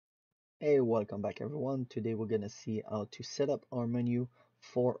Hey, welcome back everyone. Today we're gonna see how to set up our menu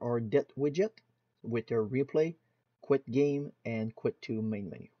for our det widget with our replay, quit game, and quit to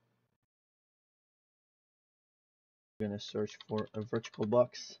main menu. We're gonna search for a vertical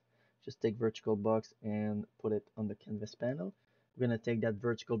box. Just take vertical box and put it on the canvas panel. We're gonna take that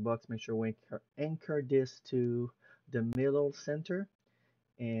vertical box, make sure we anchor this to the middle center,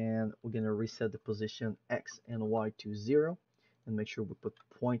 and we're gonna reset the position X and Y to 0, and make sure we put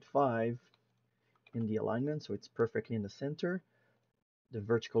 0.5 in the alignment so it's perfectly in the center. The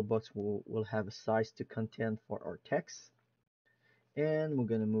vertical box will have a size to content for our text. And we're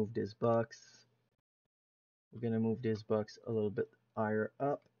going to move this box. We're going to move this box a little bit higher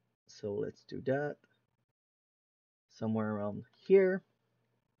up. So let's do that. Somewhere around here.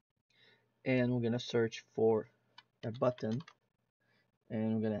 And we're going to search for a button.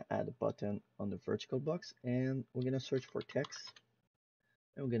 And we're going to add a button on the vertical box. And we're going to search for text.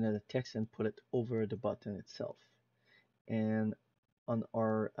 And we're going to add the text and put it over the button itself. And on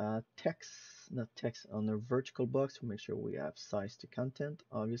our text, not text, on the vertical box, we'll make sure we have size to content,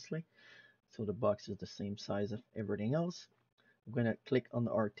 obviously. So the box is the same size of everything else. We're going to click on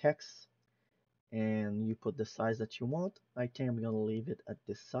our text and you put the size that you want. I think I'm going to leave it at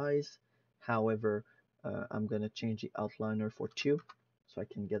this size. However, I'm going to change the outliner for 2 so I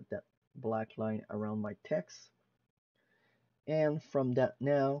can get that black line around my text. And from that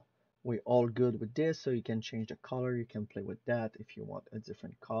now, we're all good with this, so you can change the color. You can play with that if you want a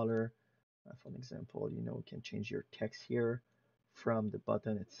different color. For an example, you can change your text here from the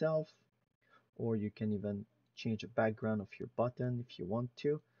button itself, or you can even change the background of your button if you want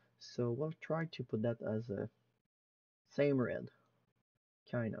to. So we'll try to put that as a same red,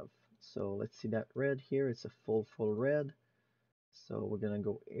 kind of. So let's see that red here. It's a full red. So we're gonna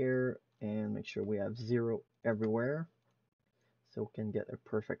go here and make sure we have 0 everywhere, so we can get a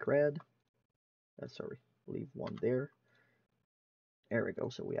perfect red. Sorry, leave 1 there. There we go.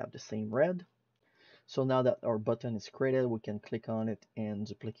 So we have the same red. So now that our button is created, we can click on it and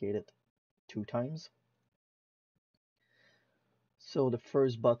duplicate it 2 times. So the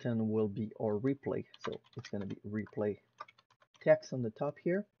first button will be our replay. So it's going to be replay text on the top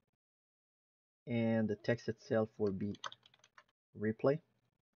here. And the text itself will be replay.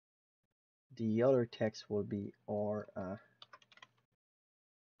 The other text will be our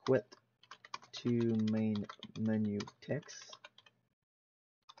quit to main menu text.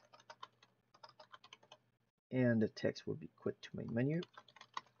 And the text will be quit to main menu.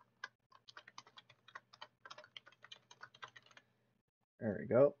 There we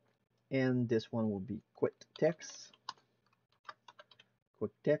go. And this one will be quit text.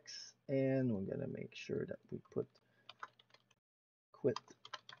 Quit text. And we're going to make sure that we put quit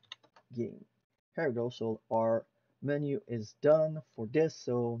game. Here we go. So our menu is done for this.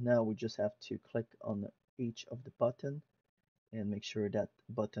 So now we just have to click on each of the button and make sure that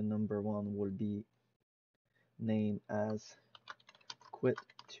button number 1 will be named as quit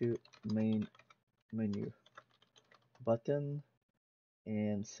to main menu button,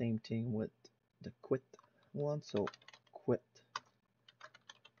 and same thing with the quit one. So quit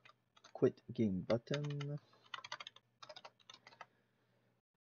game button,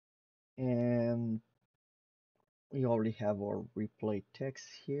 and we already have our replay text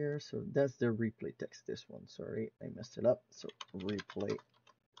here. So that's the replay text, this one. Sorry, I messed it up. So replay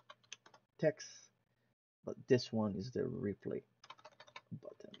text, but this one is the replay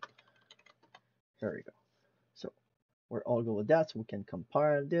button. There we go. So we're all good with that. So we can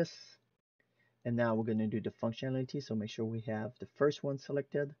compile this. And now we're going to do the functionality. So make sure we have the first one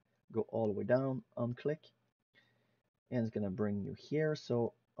selected. Go all the way down, unclick, and it's going to bring you here.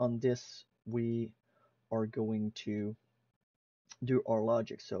 So on this, we are going to do our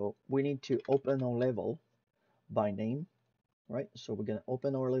logic. So we need to open our level by name, right? So we're going to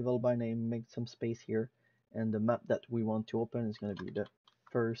open our level by name, make some space here, and the map that we want to open is going to be the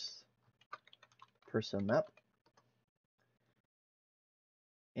first person map.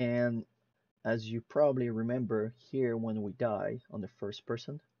 And as you probably remember here, when we die on the first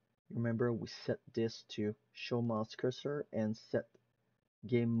person, remember we set this to show mouse cursor and set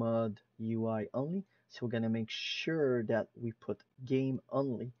game mode UI only. So we're going to make sure that we put game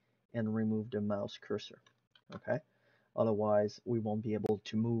only and remove the mouse cursor. Okay, otherwise we won't be able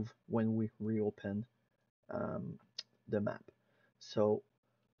to move when we reopen the map. So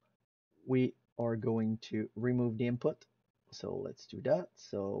we are going to remove the input. So let's do that.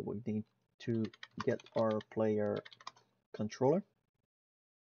 So we need to get our player controller.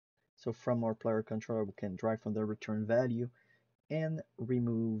 So from our player controller, we can drive from the return value and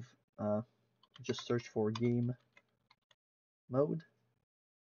remove, just search for game mode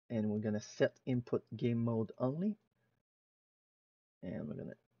and we're gonna set input game mode only, and we're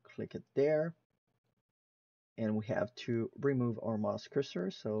gonna click it there. And we have to remove our mouse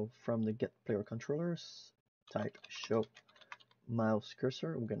cursor. So from the get player controllers, type show mouse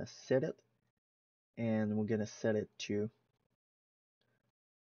cursor. We're gonna set it, and we're gonna set it to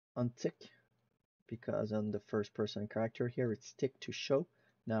untick, because on the first person character here it's tick to show.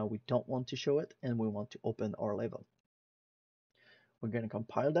 Now we don't want to show it, and we want to open our level. We're gonna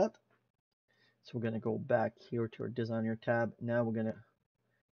compile that. So we're gonna go back here to our designer tab. Now we're gonna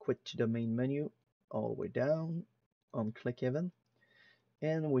quit to the main menu all the way down, unclick even,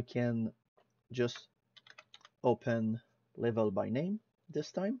 and we can just open level by name this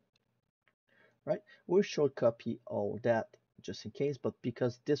time, right? We should copy all that just in case, but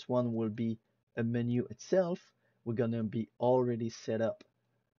because this one will be a menu itself, we're gonna be already set up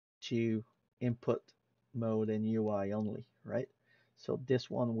to input mode and UI only, right? So this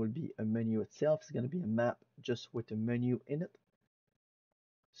one will be a menu itself. It's gonna be a map just with a menu in it.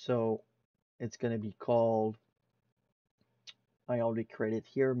 So it's gonna be called, I already created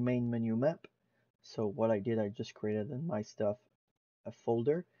here, main menu map. So what I did, I just created in my stuff a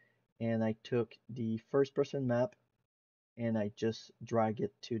folder, and I took the first person map and I just drag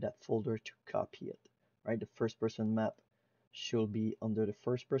it to that folder to copy it, right? The first person map should be under the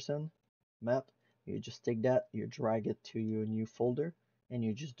first person map. You just take that, you drag it to your new folder, and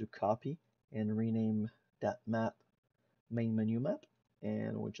you just do copy and rename that map main menu map.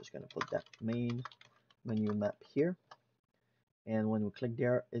 And we're just gonna put that main menu map here. And when we click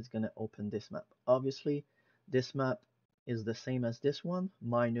there, it's gonna open this map. Obviously, this map is the same as this one,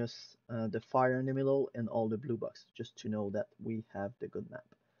 minus the fire in the middle and all the blue box, just to know that we have the good map.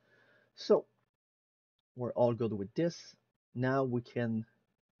 So we're all good with this. Now we can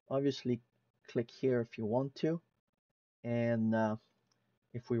obviously click here if you want to, and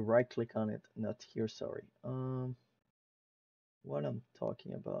if we right click on it, not here, sorry. What I'm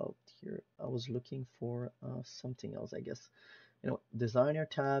talking about here, I was looking for something else, I guess. Designer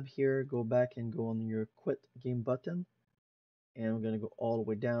tab here, go back and go on your quit game button, and we're gonna go all the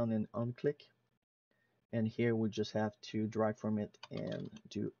way down and unclick, and here we just have to drag from it and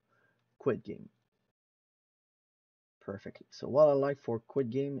do quit game perfectly. So what I like for quit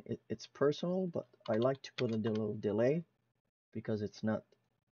game, it's personal, but I like to put a little delay because it's not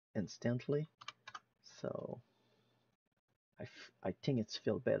instantly. So I think it's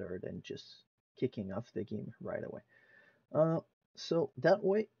feel better than just kicking off the game right away. So that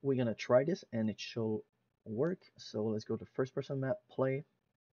way we're gonna try this and it should work. So let's go to first person map, play,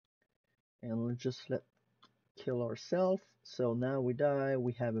 and let's just let kill ourselves. So now we die,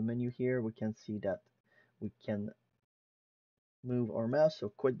 we have a menu here, we can see that we can move our mouse. So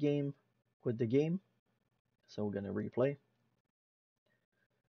quit game, quit the game. So we're gonna replay,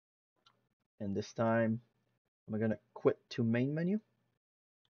 and this time I'm gonna quit to main menu.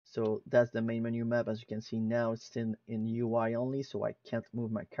 So that's the main menu map. As you can see now, it's in UI only, so I can't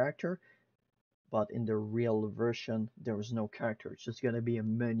move my character. But in the real version, there is no character. It's just gonna be a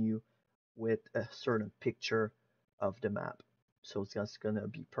menu with a certain picture of the map. So it's just gonna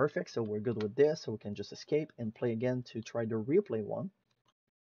be perfect. So we're good with this. So we can just escape and play again to try the replay one.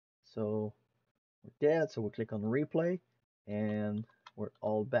 So we're dead. So we click on replay, and we're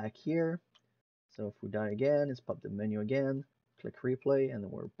all back here. So if we die again, it's pop the menu again, click replay, and then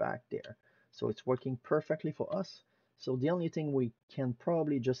we're back there. So it's working perfectly for us. So the only thing we can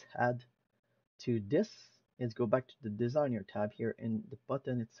probably just add to this is go back to the designer tab here in the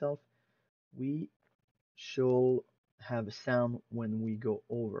button itself. We should have a sound when we go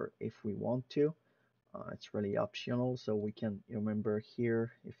over if we want to. It's really optional, so we can remember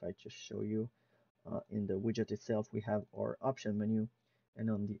here, if I just show you in the widget itself, we have our option menu,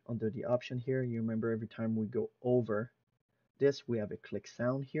 and under the option here, you remember every time we go over this, we have a click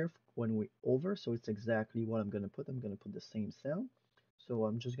sound here when we over. So it's exactly what I'm going to put. I'm going to put the same sound. So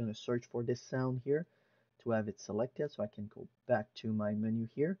I'm just going to search for this sound here to have it selected, so I can go back to my menu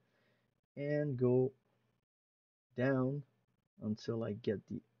here and go down until I get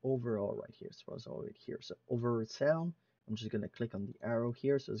the overall right here. So it's already here. So over sound, I'm just going to click on the arrow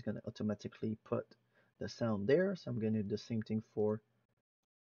here. So it's going to automatically put the sound there. So I'm going to do the same thing for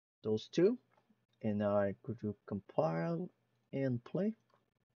those two. And now I go to compile and play.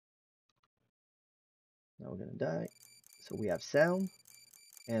 Now we're going to die. So we have sound,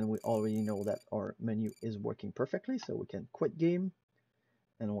 and we already know that our menu is working perfectly. So we can quit game,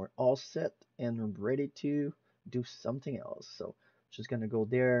 and we're all set and ready to do something else. So just going to go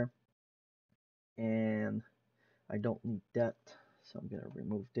there, and I don't need that, so I'm gonna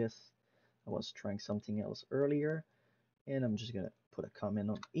remove this. I was trying something else earlier, and I'm just gonna put a comment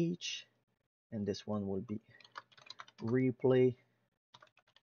on each, and this one will be replay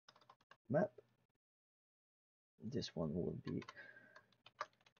map. This one will be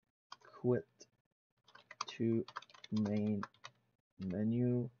quit to main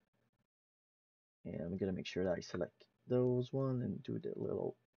menu, and I'm gonna make sure that I select those one and do the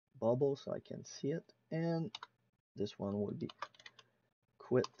little bubble so I can see it. And this one will be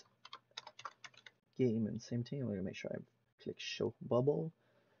quit game, and same thing. I'm gonna make sure I click show bubble.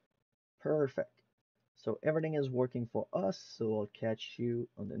 Perfect. So everything is working for us, so I'll catch you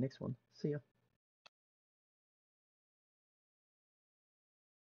on the next one. See ya.